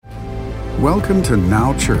Welcome to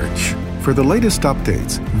Now Church. For the latest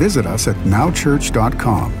updates, visit us at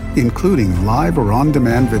nowchurch.com, including live or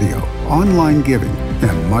on-demand video, online giving,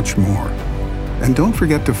 and much more. And don't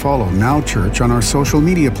forget to follow Now Church on our social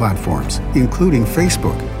media platforms, including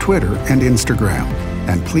Facebook, Twitter, and Instagram.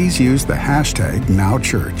 And please use the hashtag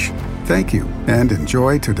NowChurch. Thank you, and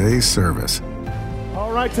enjoy today's service.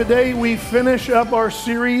 All right, today we finish up our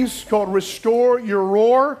series called Restore Your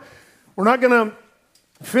Roar. We're not going to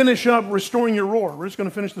finish up Restoring Your Roar. We're just going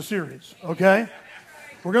to finish the series, okay?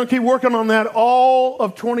 We're going to keep working on that all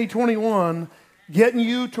of 2021, getting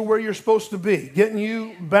you to where you're supposed to be, getting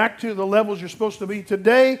you back to the levels you're supposed to be.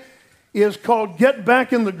 Today is called Get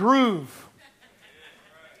Back in the Groove.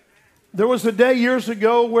 There was a day years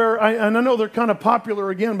ago where, and I know they're kind of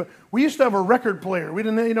popular again, but we used to have a record player. We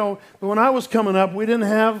didn't, but when I was coming up, we didn't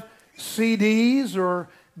have CDs or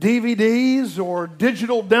DVDs or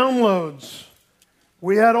digital downloads.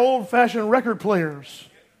 We had old-fashioned record players.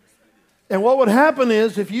 And what would happen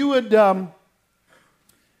is if you would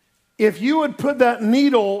put that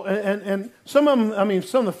needle, and some of them,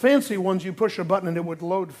 some of the fancy ones, you push a button and it would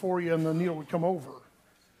load for you and the needle would come over.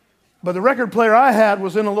 But the record player I had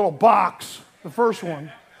was in a little box, the first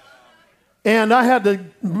one. And I had to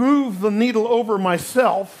move the needle over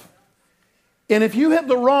myself. And if you hit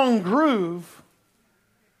the wrong groove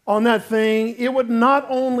on that thing, it would not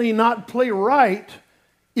only not play right,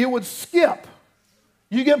 it would skip.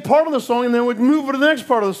 You get part of the song and then it would move to the next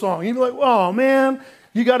part of the song. You'd be like, oh man,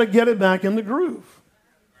 you got to get it back in the groove.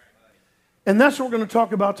 And that's what we're going to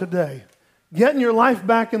talk about today. Getting your life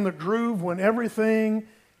back in the groove when everything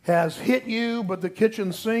has hit you but the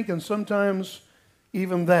kitchen sink, and sometimes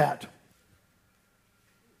even that.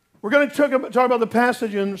 We're going to talk about the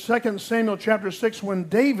passage in 2 Samuel chapter 6 when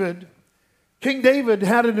King David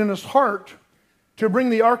had it in his heart to bring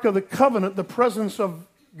the Ark of the Covenant, the presence of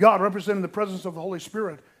God, representing the presence of the Holy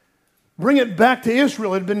Spirit, bring it back to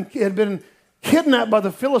Israel. It had been kidnapped by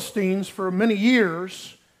the Philistines for many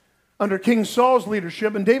years under King Saul's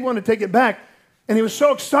leadership, and David wanted to take it back, and he was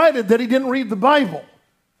so excited that he didn't read the Bible.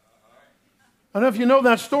 I don't know if you know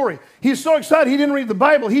that story. He's so excited he didn't read the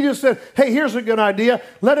Bible. He just said, hey, here's a good idea.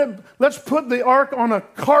 Let's put the ark on a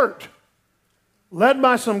cart led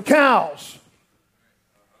by some cows,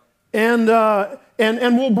 and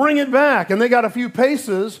we'll bring it back. And they got a few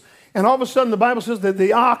paces, and all of a sudden the Bible says that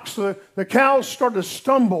the cows started to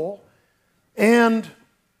stumble, and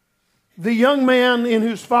the young man in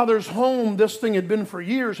whose father's home this thing had been for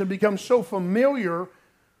years had become so familiar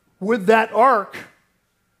with that ark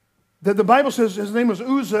that the Bible says his name was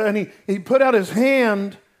Uzzah, and he put out his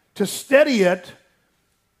hand to steady it.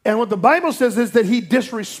 And what the Bible says is that he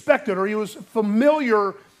disrespected, or he was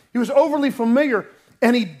familiar, he was overly familiar,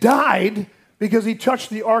 and he died because he touched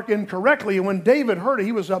the ark incorrectly. And when David heard it,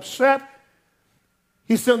 he was upset.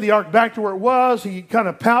 He sent the ark back to where it was. He kind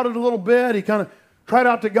of pouted a little bit. He kind of cried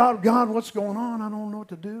out to God, God, what's going on? I don't know what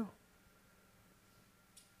to do.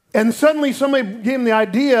 And suddenly somebody gave him the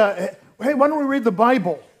idea, hey, why don't we read the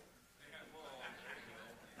Bible?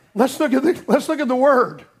 Let's look at the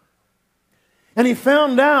Word. And he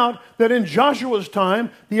found out that in Joshua's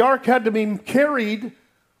time, the ark had to be carried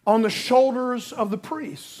on the shoulders of the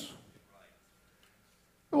priests.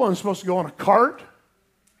 It wasn't supposed to go on a cart.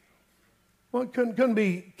 Well, it couldn't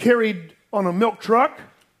be carried on a milk truck. It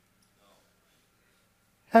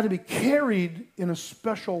had to be carried in a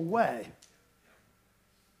special way.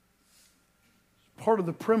 It's part of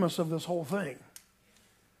the premise of this whole thing.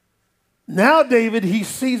 Now David,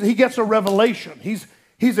 he gets a revelation.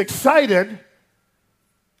 He's excited,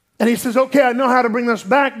 and he says, okay, I know how to bring this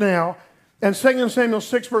back now. And 2 Samuel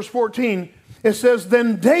 6, verse 14, it says,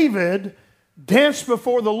 then David danced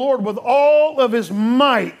before the Lord with all of his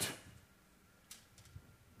might.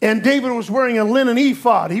 And David was wearing a linen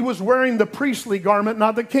ephod. He was wearing the priestly garment,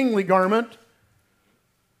 not the kingly garment.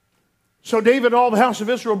 So David, all the house of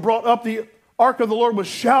Israel, brought up the ark of the Lord with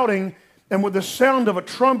shouting and with the sound of a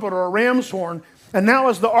trumpet or a ram's horn. And now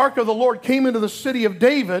as the ark of the Lord came into the city of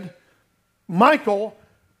David, Michal,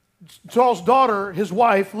 Saul's daughter, his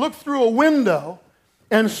wife, looked through a window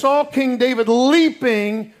and saw King David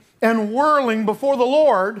leaping and whirling before the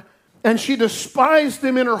Lord, and she despised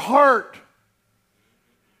him in her heart.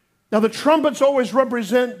 Now the trumpets always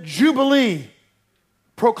represent jubilee,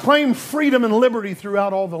 proclaim freedom and liberty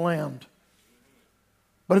throughout all the land.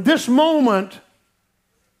 But at this moment,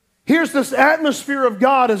 here's this atmosphere of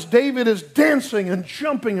God as David is dancing and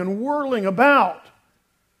jumping and whirling about.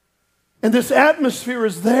 And this atmosphere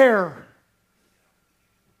is there.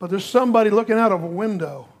 But there's somebody looking out of a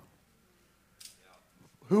window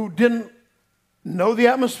who didn't know the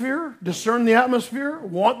atmosphere, discern the atmosphere,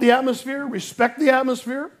 want the atmosphere, respect the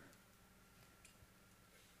atmosphere.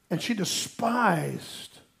 And she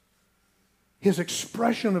despised his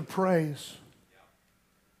expression of praise.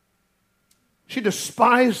 She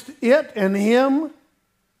despised it and him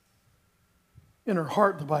in her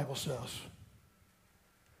heart, the Bible says.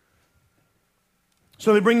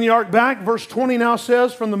 So they bring the ark back. Verse 20 now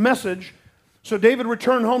says from the Message, so David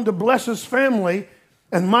returned home to bless his family,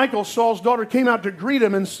 and Michal, Saul's daughter, came out to greet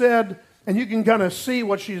him and said, and you can kind of see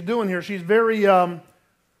what she's doing here. She's very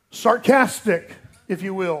sarcastic, if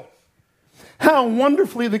you will. How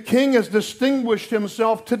wonderfully the king has distinguished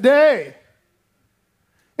himself today,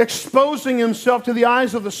 exposing himself to the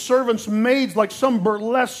eyes of the servants' maids like some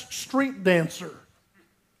burlesque street dancer.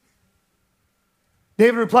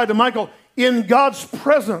 David replied to Michal, in God's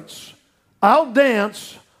presence, I'll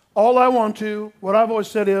dance all I want to. What I've always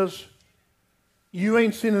said is, you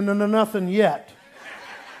ain't seen nothing yet.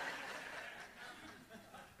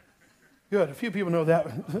 Good. A few people know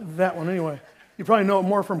that one anyway. You probably know it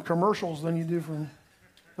more from commercials than you do from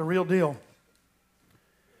the real deal.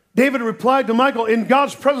 David replied to Michal, in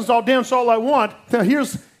God's presence I'll dance all I want. Now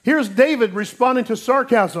here's David responding to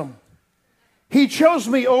sarcasm. He chose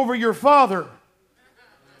me over your father.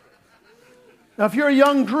 Now if you're a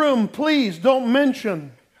young groom, please don't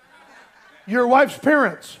mention your wife's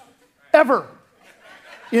parents ever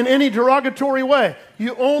in any derogatory way.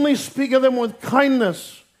 You only speak of them with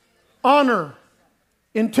kindness, honor,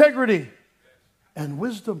 integrity, and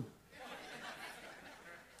wisdom.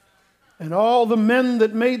 And all the men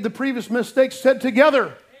that made the previous mistakes said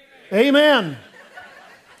together, amen.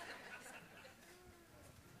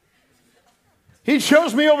 He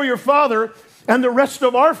chose me over your father and the rest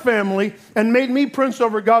of our family and made me prince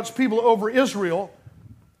over God's people, over Israel.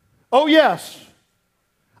 Oh yes,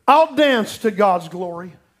 I'll dance to God's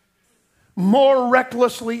glory more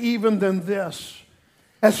recklessly even than this.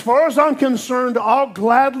 As far as I'm concerned, I'll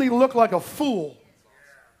gladly look like a fool.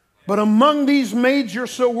 But among these maids you're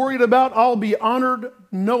so worried about, I'll be honored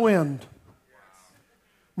no end.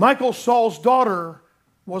 Michal, Saul's daughter,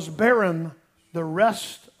 was barren the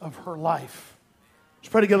rest of her life. Let's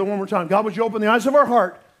pray together one more time. God, would you open the eyes of our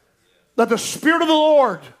heart? Let the Spirit of the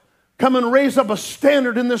Lord come and raise up a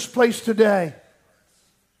standard in this place today.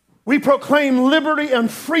 We proclaim liberty and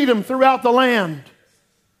freedom throughout the land.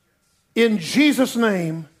 In Jesus'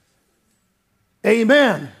 name,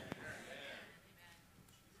 amen.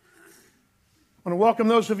 I want to welcome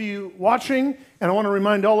those of you watching, and I want to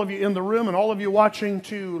remind all of you in the room and all of you watching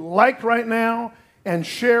to like right now and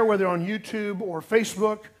share, whether on YouTube or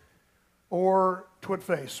Facebook or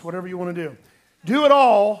TwitFace, whatever you want to do. Do it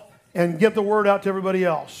all and get the word out to everybody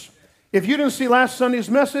else. If you didn't see last Sunday's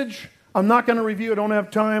message, I'm not going to review it. I don't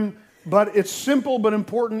have time, but it's simple but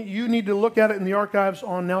important. You need to look at it in the archives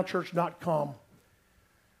on nowchurch.com.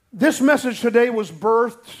 This message today was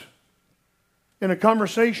birthed in a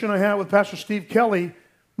conversation I had with Pastor Steve Kelly,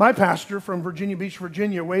 my pastor from Virginia Beach,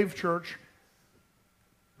 Virginia, Wave Church.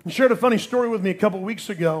 He shared a funny story with me a couple weeks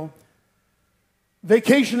ago.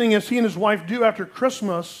 Vacationing as he and his wife do after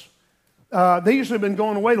Christmas, they usually have been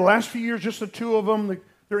going away the last few years, just the two of them.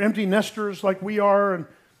 They're empty nesters like we are, and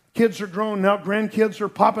kids are grown. Now grandkids are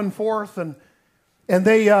popping forth, and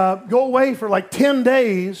they go away for like 10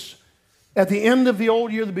 days at the end of the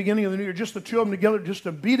old year, the beginning of the new year, just the two of them together, just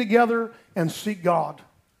to be together and seek God.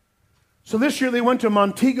 So this year they went to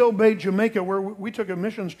Montego Bay, Jamaica, where we took a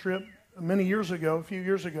missions trip many years ago, a few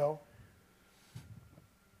years ago.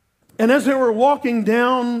 And as they were walking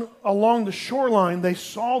down along the shoreline, they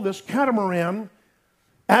saw this catamaran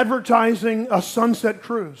advertising a sunset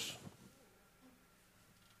cruise.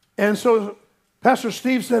 And so Pastor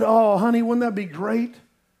Steve said, oh, honey, wouldn't that be great?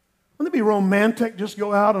 Wouldn't it be romantic just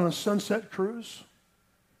go out on a sunset cruise?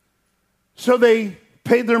 So they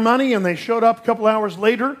paid their money and they showed up a couple hours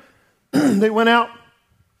later. They went out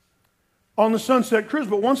on the sunset cruise,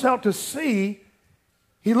 but once out to sea,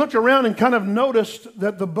 he looked around and kind of noticed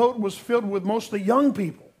that the boat was filled with mostly young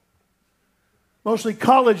people, mostly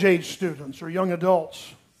college-age students or young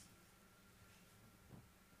adults.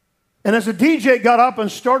 And as the DJ got up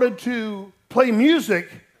and started to play music,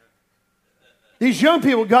 these young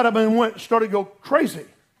people got up and started to go crazy.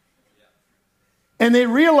 And they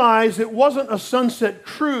realized it wasn't a sunset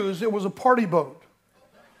cruise, it was a party boat.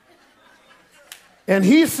 And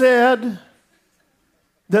he said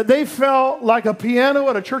that they felt like a piano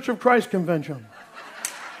at a Church of Christ convention.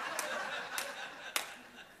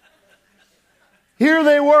 Here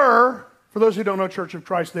they were. For those who don't know Church of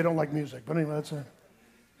Christ, they don't like music. But anyway, that's it.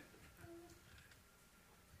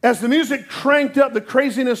 As the music cranked up, the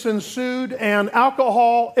craziness ensued, and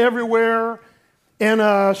alcohol everywhere, and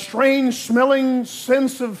a strange smelling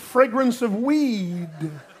sense of fragrance of weed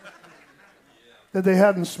that they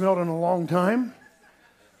hadn't smelled in a long time.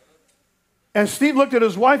 And Steve looked at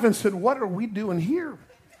his wife and said, "What are we doing here?"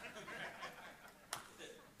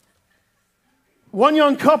 One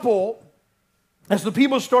young couple, as the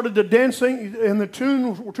people started to dancing and the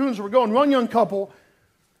tunes were going, one young couple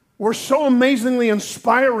were so amazingly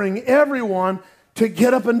inspiring everyone to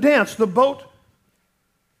get up and dance. The boat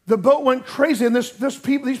went crazy, and these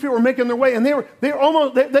people were making their way, and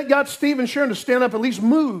they got Steve and Sharon to stand up, at least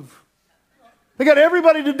move. They got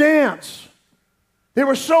everybody to dance. They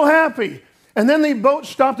were so happy. And then the boat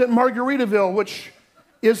stopped at Margaritaville, which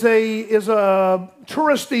is a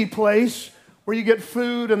touristy place where you get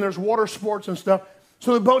food and there's water sports and stuff.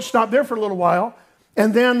 So the boat stopped there for a little while,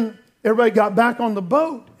 and then everybody got back on the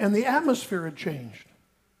boat, and the atmosphere had changed.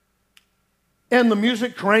 And the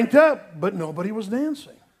music cranked up, but nobody was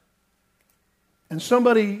dancing. And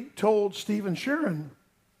somebody told Steve and Sharon,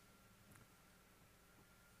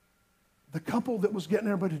 the couple that was getting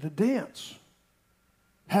everybody to dance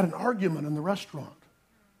had an argument in the restaurant.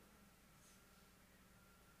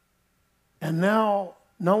 And now,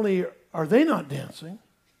 not only are they not dancing,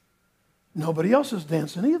 nobody else is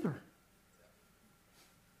dancing either.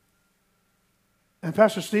 And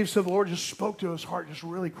Pastor Steve said the Lord just spoke to his heart just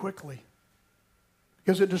really quickly,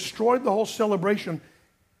 because it destroyed the whole celebration.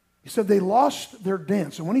 He said they lost their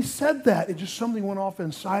dance. And when he said that, it just something went off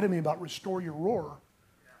inside of me about restore your roar.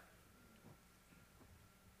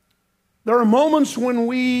 There are moments when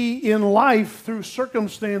we in life, through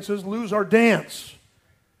circumstances, lose our dance.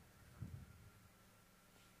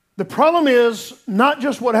 The problem is not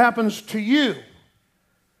just what happens to you.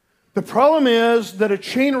 The problem is that a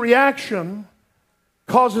chain reaction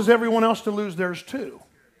causes everyone else to lose theirs too.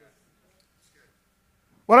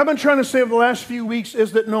 What I've been trying to say over the last few weeks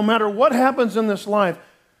is that no matter what happens in this life,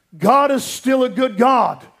 God is still a good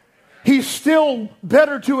God. He's still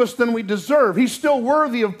better to us than we deserve. He's still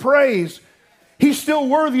worthy of praise. He's still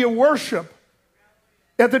worthy of worship.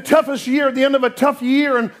 At the toughest year, at the end of a tough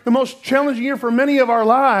year and the most challenging year for many of our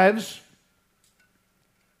lives,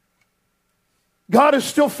 God is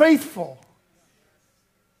still faithful.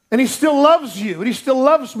 And He still loves you, and He still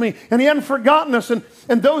loves me, and He hadn't forgotten us. And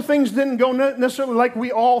though things didn't go necessarily like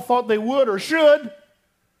we all thought they would or should,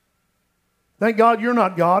 thank God you're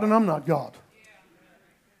not God and I'm not God.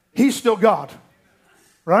 He's still God,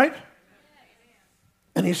 right?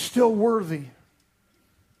 And He's still worthy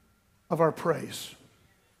of our praise.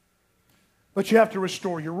 But you have to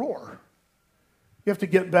restore your roar. You have to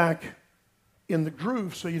get back in the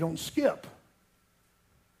groove so you don't skip.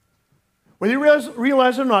 Whether you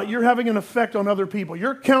realize it or not, you're having an effect on other people.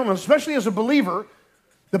 Your countenance, especially as a believer,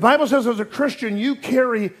 the Bible says as a Christian, you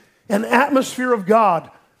carry an atmosphere of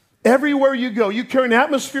God. Everywhere you go, you carry an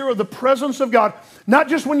atmosphere of the presence of God, not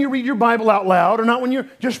just when you read your Bible out loud or not when you're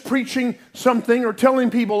just preaching something or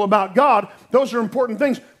telling people about God. Those are important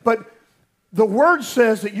things. But the Word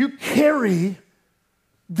says that you carry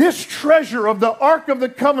this treasure of the Ark of the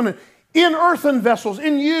Covenant in earthen vessels,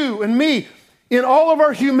 in you and me. In all of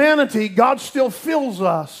our humanity, God still fills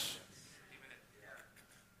us.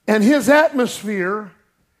 And His atmosphere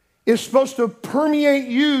is supposed to permeate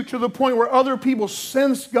you to the point where other people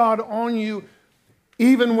sense God on you,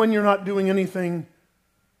 even when you're not doing anything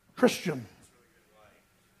Christian.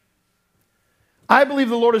 I believe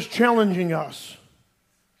the Lord is challenging us.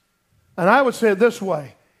 And I would say it this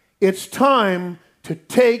way: it's time to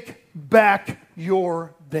take back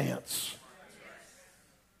your dance.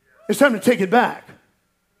 It's time to take it back.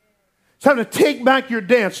 It's time to take back your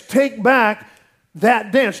dance. Take back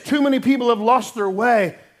that dance. Too many people have lost their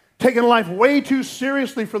way, taken life way too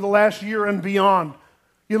seriously for the last year and beyond.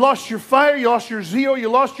 You lost your fire, you lost your zeal, you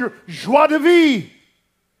lost your joie de vivre.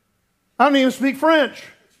 I don't even speak French.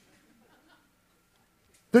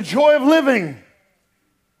 The joy of living.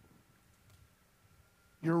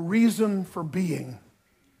 Your reason for being.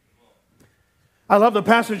 I love the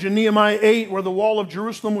passage in Nehemiah 8 where the wall of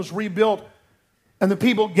Jerusalem was rebuilt and the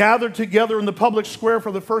people gathered together in the public square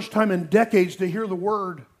for the first time in decades to hear the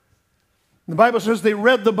word. And the Bible says they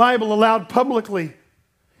read the Bible aloud publicly.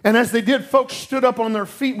 And as they did, folks stood up on their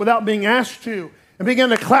feet without being asked to and began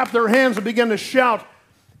to clap their hands and began to shout,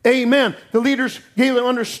 "Amen." The leaders gave them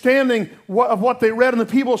understanding of what they read, and the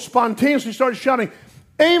people spontaneously started shouting,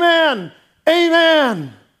 "Amen,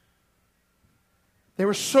 amen." They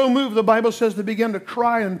were so moved, the Bible says, they began to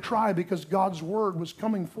cry and cry because God's word was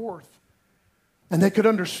coming forth. And they could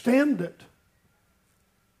understand it.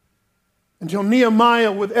 Until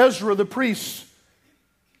Nehemiah with Ezra the priest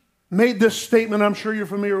made this statement. I'm sure you're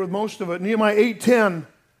familiar with most of it. Nehemiah 8:10.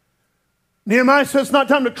 Nehemiah says it's not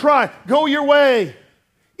time to cry. Go your way.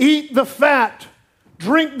 Eat the fat.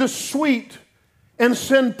 Drink the sweet. And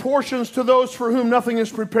send portions to those for whom nothing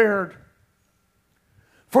is prepared.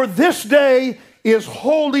 For this day is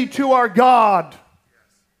holy to our God.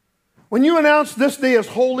 When you announce this day is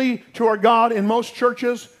holy to our God in most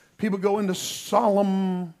churches, people go into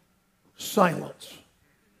solemn silence.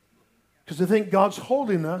 Because they think God's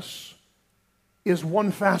holiness is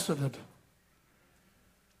one-faceted.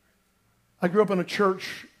 I grew up in a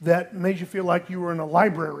church that made you feel like you were in a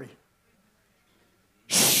library.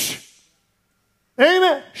 Shh.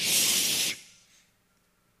 Amen. Shh.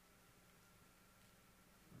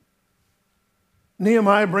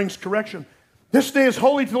 Nehemiah brings correction. This day is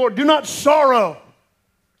holy to the Lord. Do not sorrow,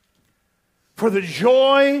 for the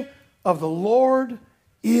joy of the Lord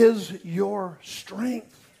is your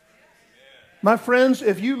strength. My friends,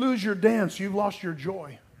 if you lose your dance, you've lost your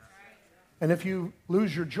joy. And if you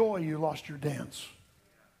lose your joy, you lost your dance.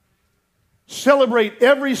 Celebrate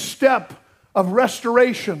every step of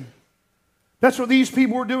restoration. That's what these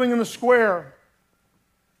people were doing in the square.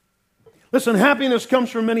 Listen, happiness comes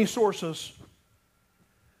from many sources.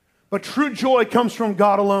 But true joy comes from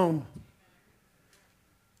God alone.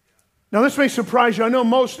 Now this may surprise you. I know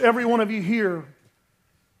most every one of you here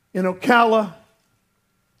in Ocala,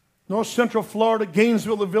 North Central Florida,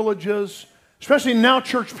 Gainesville, the Villages, especially now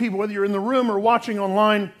church people, whether you're in the room or watching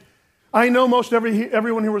online, I know most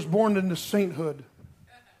everyone here was born into sainthood.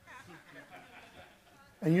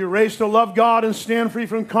 And you're raised to love God and stand free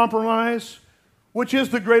from compromise, which is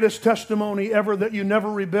the greatest testimony ever, that you never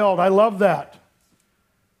rebelled. I love that.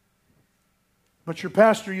 But your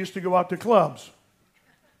pastor used to go out to clubs.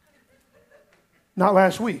 Not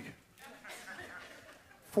last week.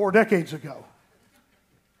 4 decades ago.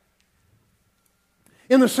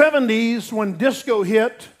 In the 70s, when disco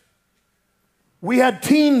hit, we had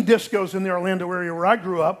teen discos in the Orlando area where I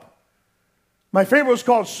grew up. My favorite was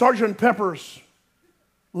called Sgt. Pepper's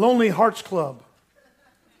Lonely Hearts Club.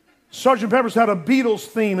 Sgt. Pepper's had a Beatles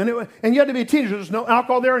theme, and you had to be a teenager. There's no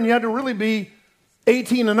alcohol there, and you had to really be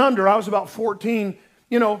 18 and under. I was about 14.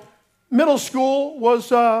 You know, middle school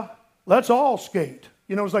was let's all skate.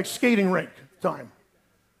 You know, it was like skating rink time.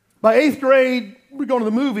 By 8th grade, we're going to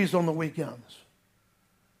the movies on the weekends.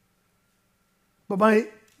 But by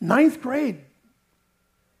 9th grade,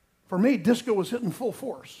 for me, disco was hitting full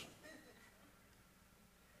force.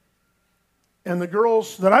 And the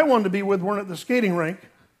girls that I wanted to be with weren't at the skating rink,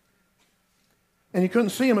 and you couldn't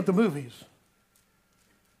see them at the movies.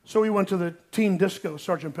 So we went to the teen disco,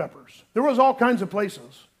 Sgt. Pepper's. There was all kinds of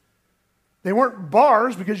places. They weren't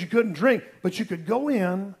bars because you couldn't drink, but you could go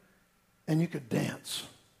in and you could dance.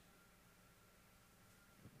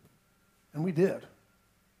 And we did.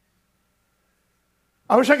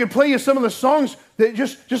 I wish I could play you some of the songs that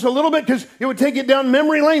just a little bit, because it would take it down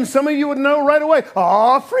memory lane. Some of you would know right away.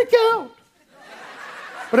 Aw, freak out.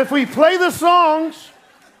 But if we play the songs,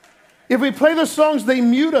 they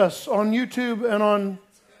mute us on YouTube and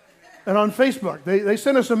on Facebook. They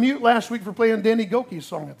sent us a mute last week for playing Danny Gokey's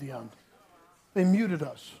song at the end. They muted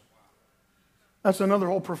us. That's another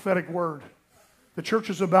whole prophetic word. The church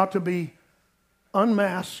is about to be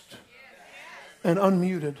unmasked and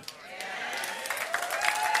unmuted.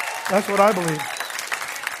 That's what I believe.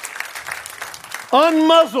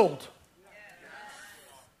 Unmuzzled.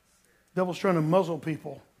 Devil's trying to muzzle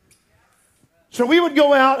people. So we would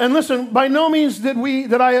go out, and listen, by no means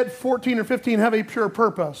did I at 14 or 15 have a pure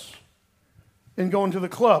purpose in going to the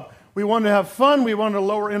club. We wanted to have fun. We wanted to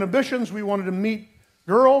lower inhibitions. We wanted to meet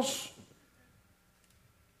girls.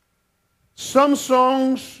 Some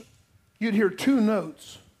songs, you'd hear 2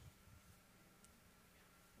 notes.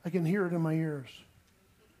 I can hear it in my ears.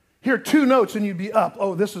 Hear 2 notes and you'd be up.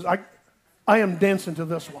 Oh, I am dancing to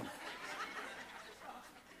this one.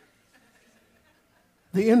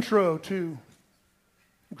 The intro to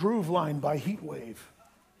Groove Line by Heatwave.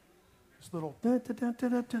 This little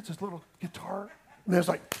guitar. And it's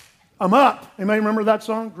like, I'm up. Anybody remember that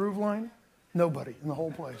song, Groove Line? Nobody in the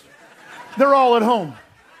whole place. They're all at home.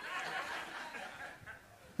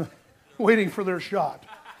 Waiting for their shot.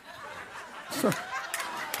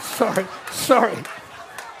 Sorry.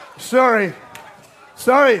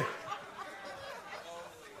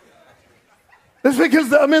 That's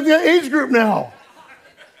because I'm in the age group now.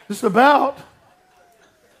 Just about.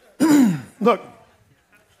 Look,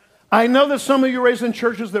 I know that some of you are raised in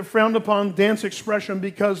churches that frowned upon dance expression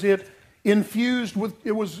because it can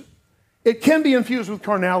be infused with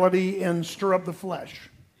carnality and stir up the flesh.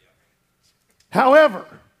 However,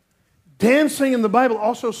 dancing in the Bible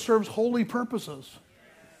also serves holy purposes.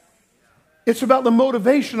 It's about the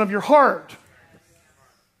motivation of your heart.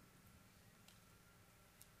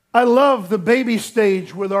 I love the baby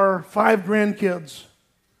stage with our 5 grandkids.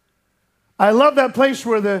 I love that place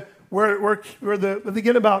where they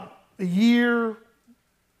get about a year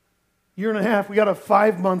and a half. We got a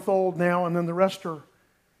 5-month-old now, and then the rest are,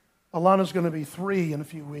 Alana's going to be 3 in a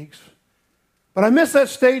few weeks. But I miss that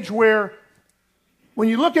stage where when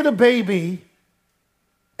you look at a baby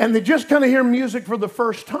and they just kind of hear music for the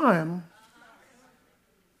first time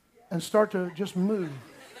and start to just move.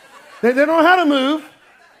 They don't know how to move,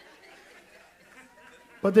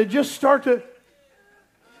 but they just start to,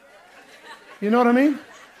 you know what I mean?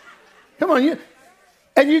 Come on,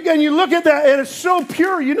 and you look at that, and it's so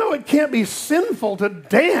pure. You know it can't be sinful to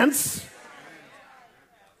dance.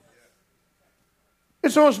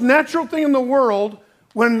 It's the most natural thing in the world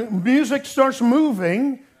when music starts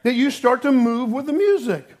moving that you start to move with the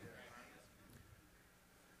music.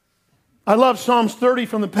 I love Psalms 30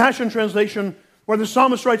 from the Passion Translation where the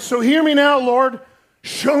psalmist writes, "So hear me now, Lord,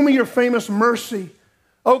 show me your famous mercy.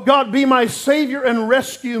 Oh God, be my Savior and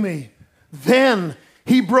rescue me." Then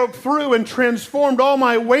he broke through and transformed all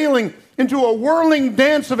my wailing into a whirling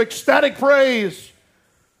dance of ecstatic praise.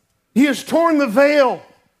 He has torn the veil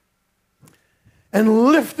and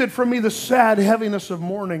lifted from me the sad heaviness of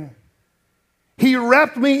mourning. He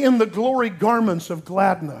wrapped me in the glory garments of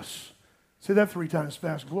gladness. Say that 3 times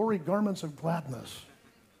fast. Glory garments of gladness.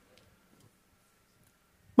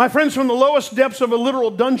 My friends, from the lowest depths of a literal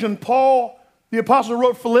dungeon, Paul, the apostle,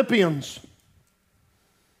 wrote Philippians.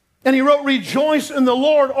 And he wrote, "Rejoice in the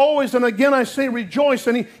Lord always." And again, I say rejoice.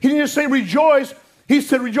 And he didn't just say rejoice. He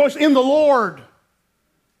said rejoice in the Lord.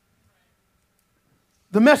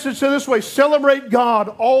 The message said this way: celebrate God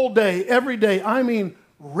all day, every day. I mean,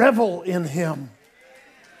 revel in Him.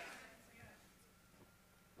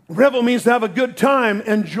 Revel means to have a good time,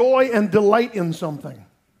 enjoy and delight in something.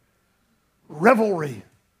 Revelry.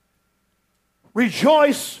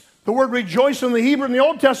 Rejoice, the word rejoice in the Hebrew in the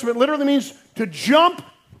Old Testament literally means to jump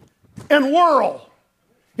and whirl.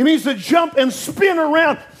 It means to jump and spin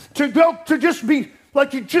around, to go, to just be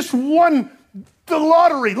like you just won the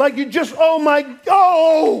lottery, like you just, oh my,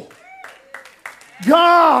 oh,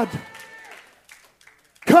 God,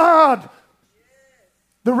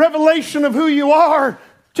 the revelation of who you are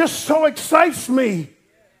just so excites me.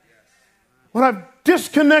 When I've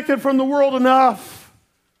disconnected from the world enough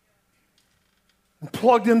and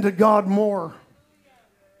plugged into God more.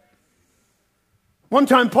 One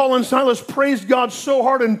time, Paul and Silas praised God so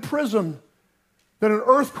hard in prison that an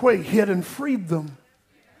earthquake hit and freed them.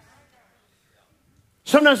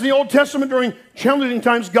 Sometimes in the Old Testament, during challenging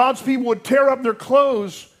times, God's people would tear up their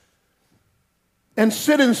clothes and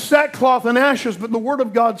sit in sackcloth and ashes, but the Word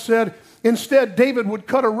of God said, instead, David would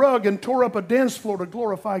cut a rug and tore up a dance floor to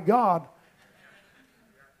glorify God.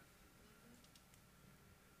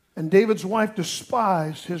 And David's wife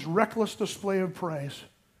despised his reckless display of praise.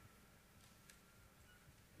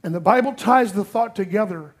 And the Bible ties the thought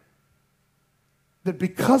together that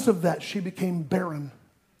because of that, she became barren.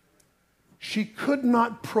 She could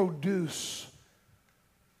not produce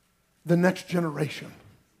the next generation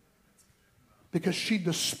because she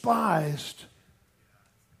despised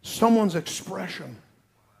someone's expression.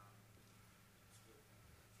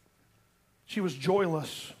 She was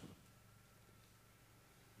joyless.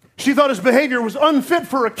 She thought his behavior was unfit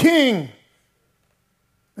for a king.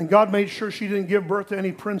 And God made sure she didn't give birth to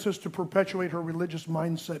any princess to perpetuate her religious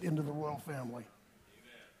mindset into the royal family.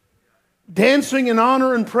 Dancing in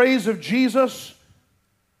honor and praise of Jesus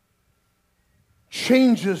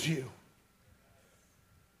changes you.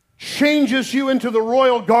 Changes you into the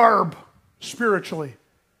royal garb spiritually.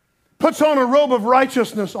 Puts on a robe of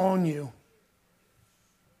righteousness on you.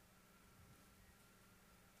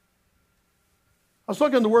 I was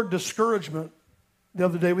looking at the word discouragement the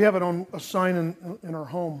other day. We have it on a sign in our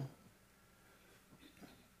home.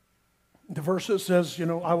 The verse that says,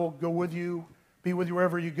 I will go with you, be with you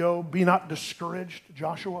wherever you go. Be not discouraged,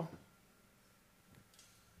 Joshua.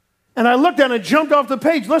 And I looked at it and it jumped off the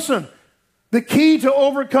page. Listen, the key to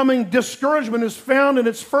overcoming discouragement is found in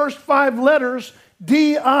its first 5 letters,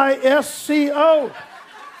 D-I-S-C-O.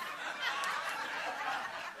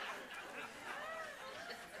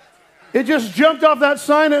 It just jumped off that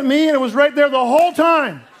sign at me and it was right there the whole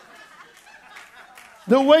time.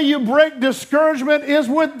 The way you break discouragement is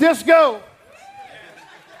with disco.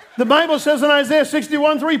 The Bible says in Isaiah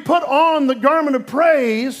 61:3, put on the garment of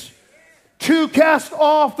praise to cast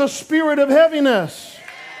off the spirit of heaviness.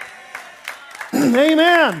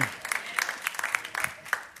 Amen.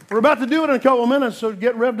 We're about to do it in a couple of minutes, so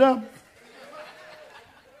get revved up.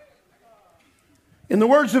 In the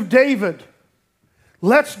words of David,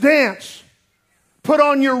 let's dance, put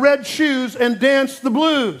on your red shoes and dance the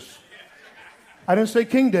blues. I didn't say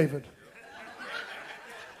King David.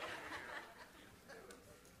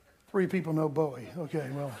 3 people know Bowie. Okay,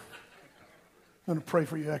 well, I'm going to pray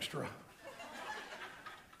for you extra.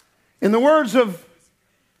 In the words of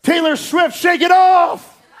Taylor Swift, shake it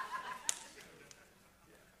off.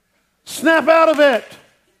 Snap out of it.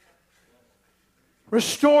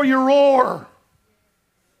 Restore your roar.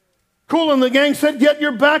 Kool and the Gang said, get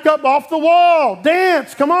your back up off the wall.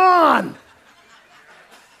 Dance, come on.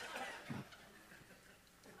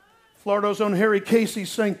 Florida's own Harry Casey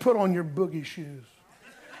sang, put on your boogie shoes.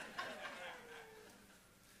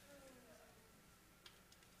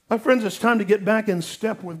 My friends, it's time to get back in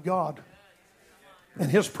step with God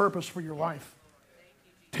and His purpose for your life.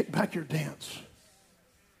 Take back your dance.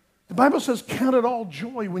 The Bible says, count it all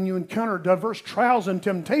joy when you encounter diverse trials and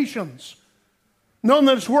temptations, knowing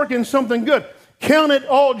that it's working something good. Count it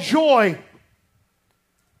all joy.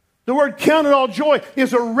 The word count it all joy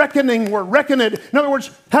is a reckoning word. Reckon it. In other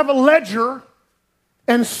words, have a ledger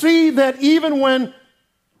and see that even when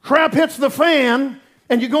crap hits the fan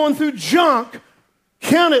and you're going through junk,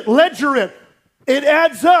 count it, ledger it. It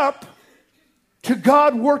adds up to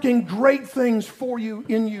God working great things for you,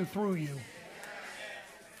 in you, through you.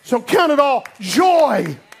 So count it all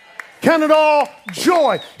joy. Count it all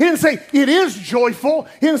joy. He didn't say it is joyful.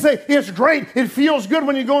 He didn't say it's great. It feels good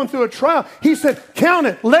when you're going through a trial. He said count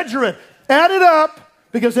it, ledger it, add it up,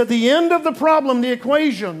 because at the end of the problem, the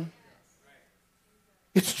equation,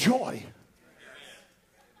 it's joy.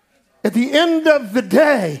 At the end of the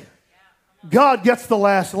day, God gets the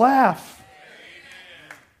last laugh.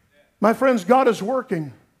 My friends, God is working.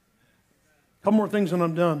 A couple more things and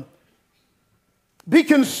I'm done. Be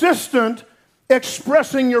consistent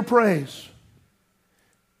expressing your praise.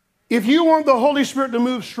 If you want the Holy Spirit to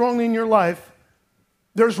move strongly in your life,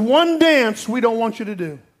 there's one dance we don't want you to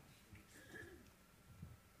do.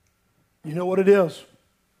 You know what it is?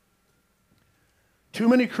 Too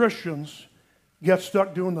many Christians get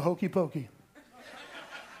stuck doing the hokey pokey.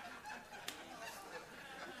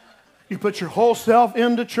 You put your whole self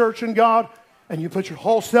into church and God, and you put your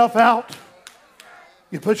whole self out.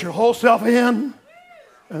 You put your whole self in,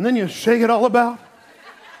 and then you shake it all about.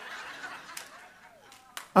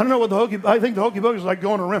 I don't know what I think the hokey pokey is like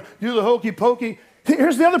going around. Do the hokey pokey.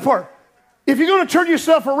 Here's the other part. If you're going to turn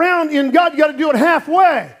yourself around in God, you got to do it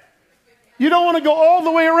halfway. You don't want to go all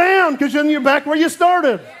the way around, because then you're back where you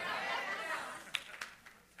started.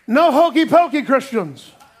 No hokey pokey,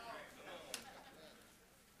 Christians.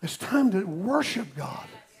 It's time to worship God.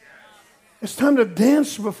 It's time to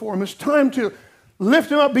dance before Him. It's time to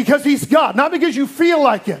lift Him up because He's God, not because you feel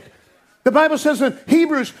like it. The Bible says in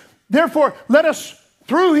Hebrews, therefore, let us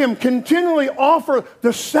through Him continually offer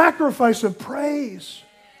the sacrifice of praise,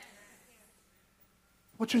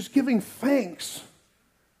 which is giving thanks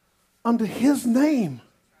unto His name,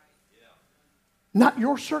 not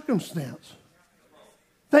your circumstance.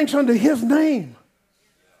 Thanks unto His name,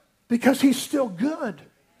 because He's still good.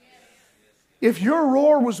 If your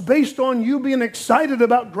roar was based on you being excited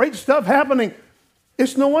about great stuff happening,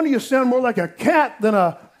 it's no wonder you sound more like a cat than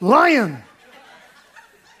a lion.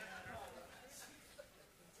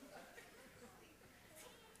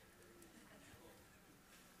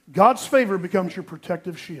 God's favor becomes your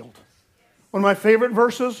protective shield. One of my favorite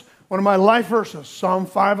verses, one of my life verses, Psalm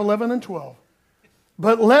 5, 11, and 12.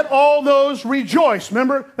 But let all those rejoice.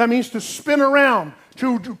 Remember, that means to spin around,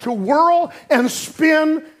 to whirl and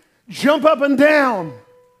spin. Jump up and down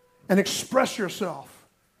and express yourself.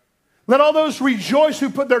 Let all those rejoice who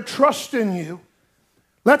put their trust in you.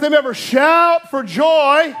 Let them ever shout for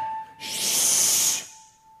joy. Shh.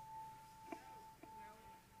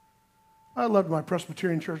 I loved my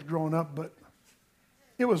Presbyterian church growing up, but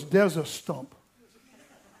it was Deza Stump.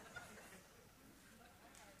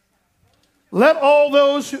 Let all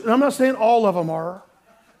those, I'm not saying all of them are.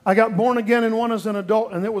 I got born again in one as an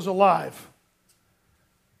adult, and it was alive.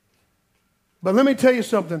 But let me tell you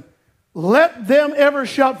something. Let them ever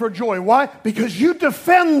shout for joy. Why? Because you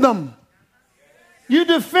defend them. You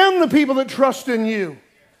defend the people that trust in you,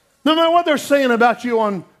 no matter what they're saying about you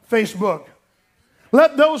on Facebook.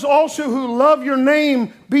 Let those also who love your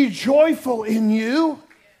name be joyful in you.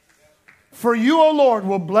 For you, O Lord,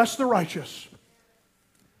 will bless the righteous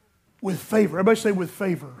with favor. Everybody say with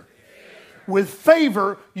favor. With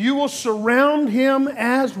favor, you will surround him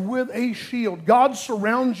as with a shield. God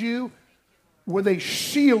surrounds you with a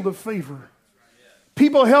shield of favor.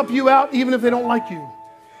 People help you out even if they don't like you.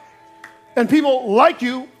 And people like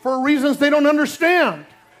you for reasons they don't understand.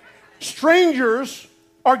 Strangers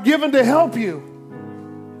are given to help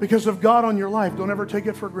you because of God on your life. Don't ever take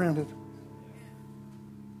it for granted.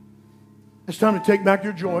 It's time to take back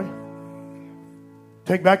your joy.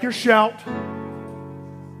 Take back your shout.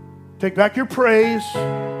 Take back your praise.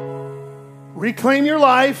 Reclaim your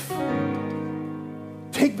life.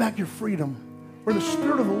 Take back your freedom. Where the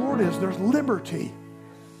Spirit of the Lord is, there's liberty.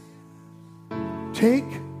 Take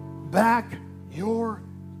back your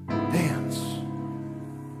dance.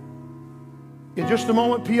 In just a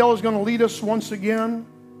moment, PL is going to lead us once again.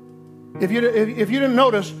 If you didn't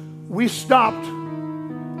notice, we stopped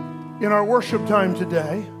in our worship time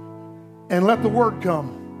today and let the Word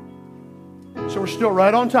come. So we're still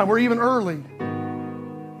right on time. We're even early.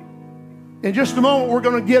 In just a moment, we're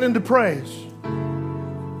going to get into praise.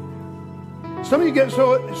 Some of you get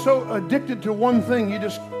so addicted to one thing, you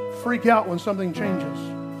just freak out when something changes.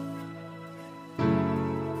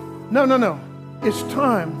 No. It's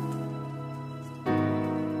time.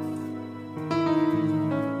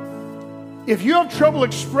 If you have trouble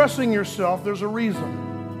expressing yourself, there's a reason.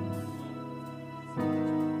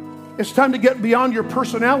 It's time to get beyond your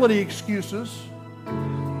personality excuses.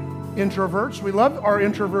 Introverts, we love our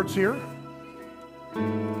introverts here.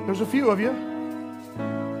 There's a few of you.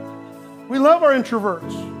 We love our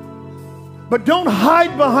introverts. But don't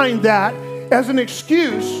hide behind that as an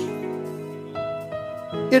excuse.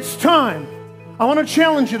 It's time. I want to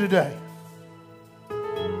challenge you today.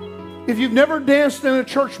 If you've never danced in a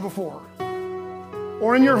church before,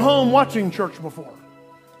 or in your home watching church before,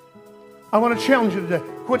 I want to challenge you today.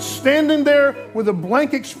 Quit standing there with a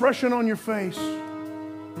blank expression on your face,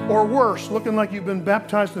 or worse, looking like you've been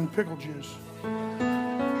baptized in pickle juice.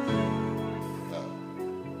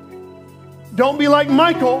 Don't be like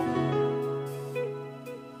Michael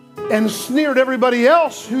and sneer at everybody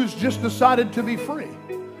else who's just decided to be free,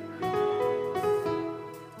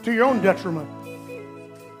 to your own detriment.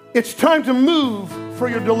 It's time to move for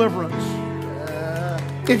your deliverance.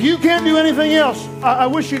 If you can't do anything else, I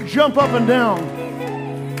wish you'd jump up and down.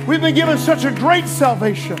 We've been given such a great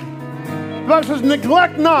salvation. The Bible says,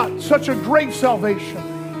 neglect not such a great salvation.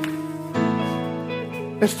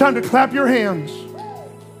 It's time to clap your hands.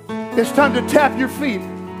 It's time to tap your feet.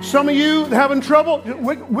 Some of you having trouble,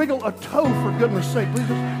 wiggle a toe for goodness sake. Please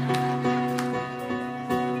just...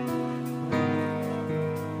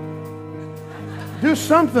 do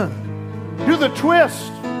something. Do the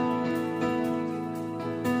twist.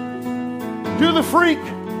 Do the freak.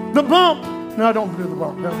 The bump. No, don't do the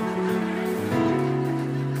bump. No.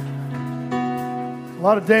 A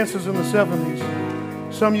lot of dances in the 70s.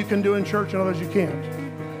 Some you can do in church and others you can't.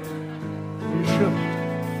 You shouldn't.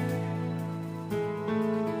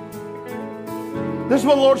 This is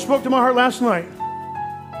what the Lord spoke to my heart last night.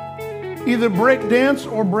 Either break dance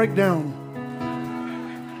or break down.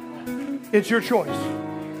 It's your choice.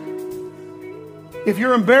 If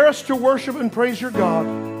you're embarrassed to worship and praise your God,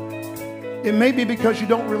 it may be because you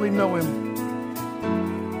don't really know Him.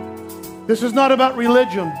 This is not about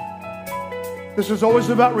religion. This is always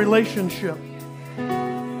about relationship.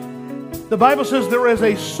 The Bible says there is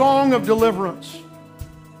a song of deliverance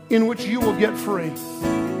in which you will get free.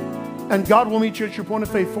 And God will meet you at your point of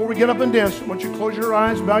faith. Before we get up and dance, I want you to close your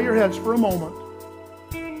eyes, bow your heads for a moment.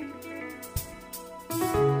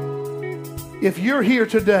 If you're here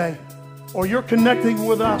today, or you're connecting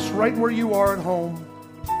with us right where you are at home,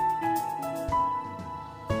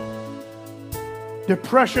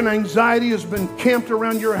 depression, anxiety has been camped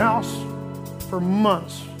around your house for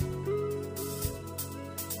months.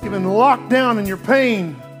 You've been locked down in your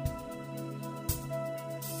pain,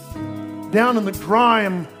 down in the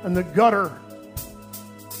grime and the gutter,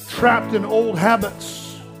 trapped in old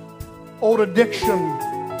habits, old addiction,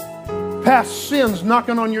 past sins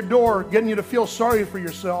knocking on your door, getting you to feel sorry for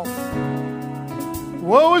yourself.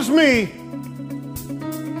 Woe is me.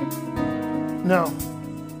 No.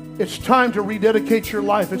 It's time to rededicate your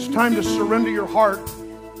life. It's time to surrender your heart.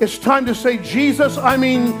 It's time to say, Jesus, I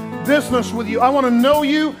mean business with you. I want to know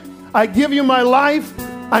you. I give you my life.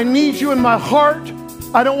 I need you in my heart.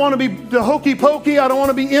 I don't want to be the hokey pokey. I don't want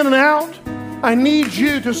to be in and out. I need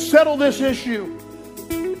you to settle this issue.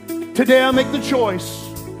 Today I make the choice.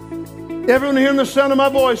 Everyone hearing the sound of my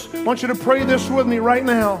voice, I want you to pray this with me right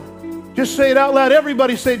now. Just say it out loud.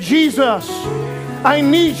 Everybody say, Jesus, I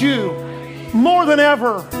need you more than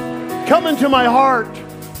ever. Come into my heart.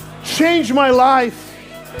 Change my life.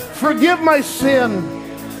 Forgive my sin.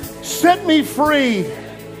 Set me free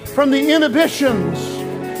from the inhibitions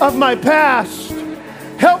of my past.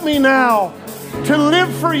 Help me now to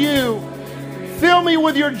live for you. Fill me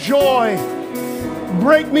with your joy.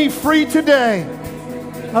 Break me free today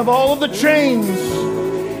of all of the chains,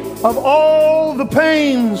 of all the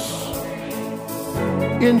pains.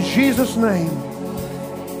 In Jesus' name,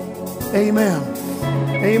 amen.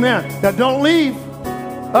 Amen. Now don't leave.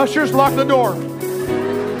 Ushers, lock the door.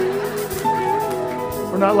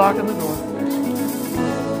 We're not locking the door.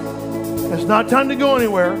 It's not time to go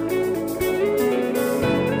anywhere. It's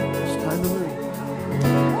time to leave.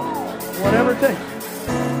 Whatever it takes.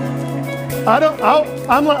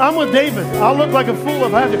 I'm with David. I'll look like a fool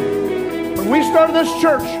if I have to. When we started this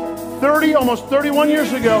church almost 31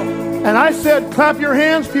 years ago, and I said, clap your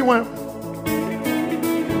hands, people went.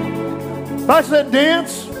 If I said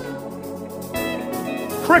dance,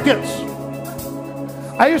 crickets.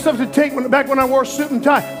 I used to have to take, back when I wore a suit and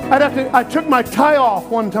tie, I took my tie off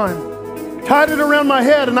one time, tied it around my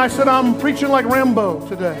head, and I said, I'm preaching like Rambo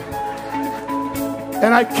today.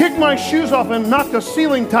 And I kicked my shoes off and knocked a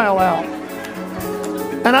ceiling tile out.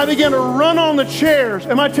 And I began to run on the chairs.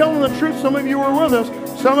 Am I telling the truth? Some of you were with us.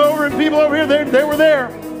 Some people over here, they were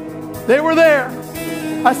there. They were there.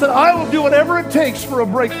 I said, I will do whatever it takes for a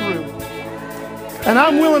breakthrough. And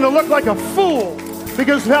I'm willing to look like a fool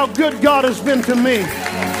because of how good God has been to me.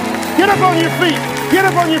 Get up on your feet. Get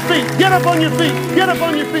up on your feet. Get up on your feet. Get up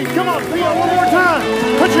on your feet. Come on, one more time.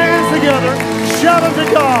 Put your hands together. Shout unto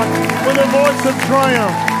God with a voice of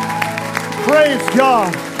triumph. Praise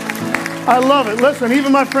God. I love it. Listen,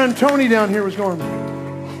 even my friend Tony down here was going.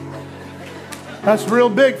 That's real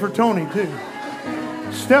big for Tony, too.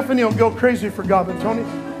 Stephanie will go crazy for God, but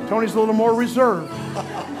Tony's a little more reserved.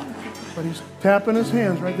 But he's tapping his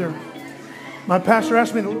hands right there. My pastor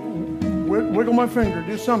asked me to wiggle my finger,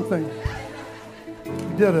 do something.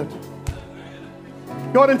 He did it.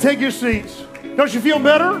 Go ahead and take your seats. Don't you feel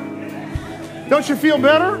better? Don't you feel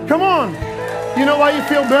better? Come on. You know why you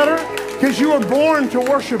feel better? Because you were born to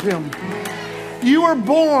worship Him. You were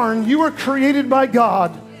born, you were created by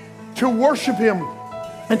God to worship Him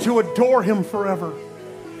and to adore Him forever,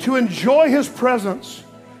 to enjoy His presence,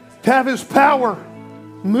 to have His power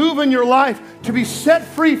move in your life, to be set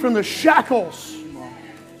free from the shackles,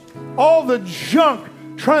 all the junk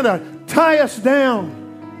trying to tie us down.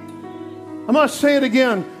 I'm going to say it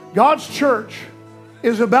again. God's church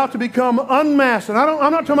is about to become unmasked. And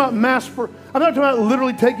I'm not talking about I'm not talking about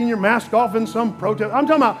literally taking your mask off in some protest. I'm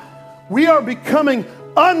talking about we are becoming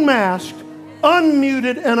unmasked,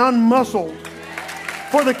 unmuted, and unmuzzled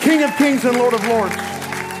for the King of Kings and Lord of Lords.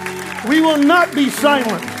 We will not be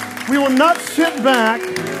silent. We will not sit back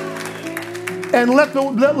and let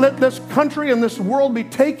this country and this world be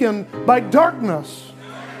taken by darkness.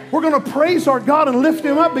 We're going to praise our God and lift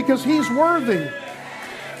Him up because He's worthy.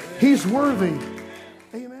 He's worthy.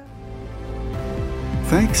 Amen.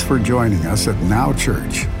 Thanks for joining us at Now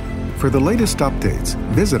Church. For the latest updates,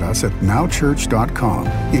 visit us at nowchurch.com,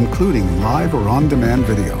 including live or on-demand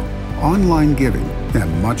video, online giving,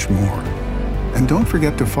 and much more. And don't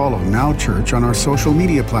forget to follow Now Church on our social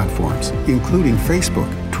media platforms, including Facebook,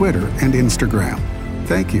 Twitter, and Instagram.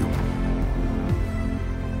 Thank you.